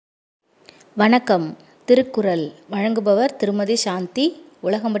வணக்கம். திருக்குறள் வழங்குபவர் திருமதி சாந்தி,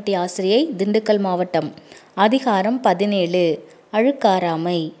 உலகமட்டி ஆசிரியை, திண்டுக்கல் மாவட்டம். அதிகாரம் 17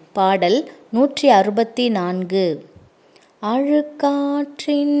 அழுக்காராமை. பாடல் 164.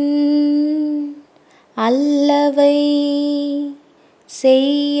 அழுக்காற்றின் அல்லவை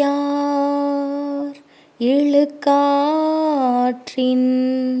செய்யார் இழுக்காற்றின்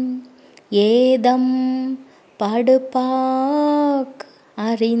ஏதம் படுப்பாக்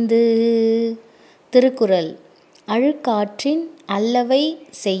அறிந்து. திருக்குறள். அழுக்காற்றின் அல்லவை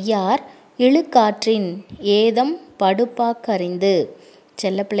செய்யார் இழுக்காற்றின் ஏதம் படுப்பாக் அறிந்து.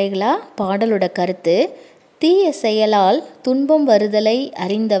 செல்லப்பிள்ளைகளா, பாடலோட கருத்து: தீய செயலால் துன்பம் வருதலை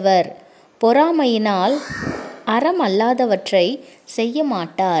அறிந்தவர் பொறாமையினால் அறம் அல்லாதவற்றை செய்ய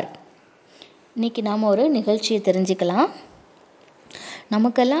மாட்டார். இன்னைக்கு நாம் ஒரு நிகழ்ச்சியை தெரிஞ்சுக்கலாம்.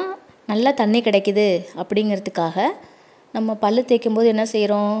 நமக்கெல்லாம் நல்லா தண்ணி கிடைக்குது அப்படிங்கிறதுக்காக நம்ம பல்லு தேய்க்கும்போது என்ன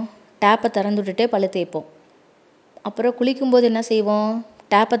செய்கிறோம்? டேப்பை திறந்து விட்டுட்டே பல்லு தேய்ப்போம். அப்புறம் குளிக்கும்போது என்ன செய்வோம்?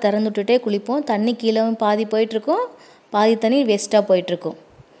 டேப்பை திறந்து விட்டுட்டே குளிப்போம். தண்ணி கீழே பாதி போயிட்டுருக்கும், பாதி தண்ணி வேஸ்ட்டாக போயிட்டுருக்கும்.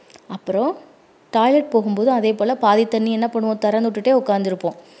 அப்புறம் டாய்லெட் போகும்போதும் அதே போல் பாதி தண்ணி என்ன பண்ணுவோம்? திறந்து விட்டுட்டே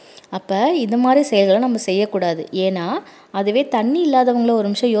உட்காந்துருப்போம். அப்போ இந்த மாதிரி செயல்களை நம்ம செய்யக்கூடாது. ஏன்னா அதுவே தண்ணி இல்லாதவங்கள ஒரு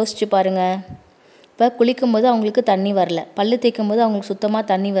நிமிஷம் யோசிச்சு பாருங்கள். இப்போ குளிக்கும்போது அவங்களுக்கு தண்ணி வரல, பல்லு தேய்க்கும் போது அவங்களுக்கு சுத்தமாக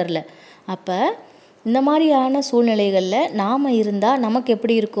தண்ணி வரல. அப்போ இந்த மாதிரியான சூழ்நிலைகளில் நாம் இருந்தால் நமக்கு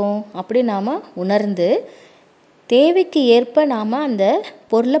எப்படி இருக்கும்? அப்படி நாம் உணர்ந்து தேவைக்கு ஏற்ப நாம் அந்த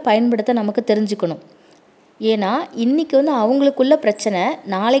பொருளை பயன்படுத்த நமக்கு தெரிஞ்சுக்கணும். ஏன்னா இன்றைக்கி அவங்களுக்குள்ள பிரச்சனை,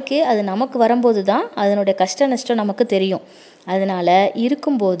 நாளைக்கு அது நமக்கு வரும்போது தான் அதனுடைய கஷ்ட நஷ்டம் நமக்கு தெரியும். அதனால்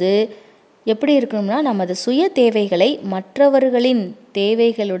இருக்கும்போது எப்படி இருக்கணும்னா, நமது சுய தேவைகளை மற்றவர்களின்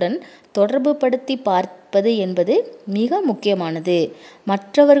தேவைகளுடன் தொடர்பு படுத்தி பார்ப்பது என்பது மிக முக்கியமானது.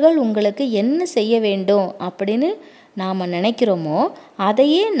 மற்றவர்கள் உங்களுக்கு என்ன செய்ய வேண்டும் அப்படின்னு நாம் நினைக்கிறோமோ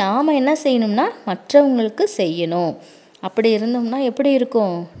அதையே நாம் என்ன செய்யணும்னா மற்றவங்களுக்கு செய்யணும். அப்படி இருந்தோம்னா எப்படி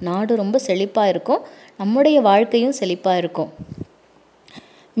இருக்கும்? நாடு ரொம்ப செழிப்பாக இருக்கும், நம்முடைய வாழ்க்கையும் செழிப்பாக இருக்கும்.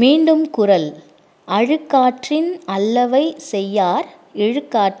 மீண்டும் குறள். அழுக்காற்றின் அல்லவை செய்யார்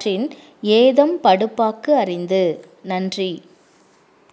இழுக்காற்றின் ஏதம் படுப்பாக்கு அறிந்து. நன்றி.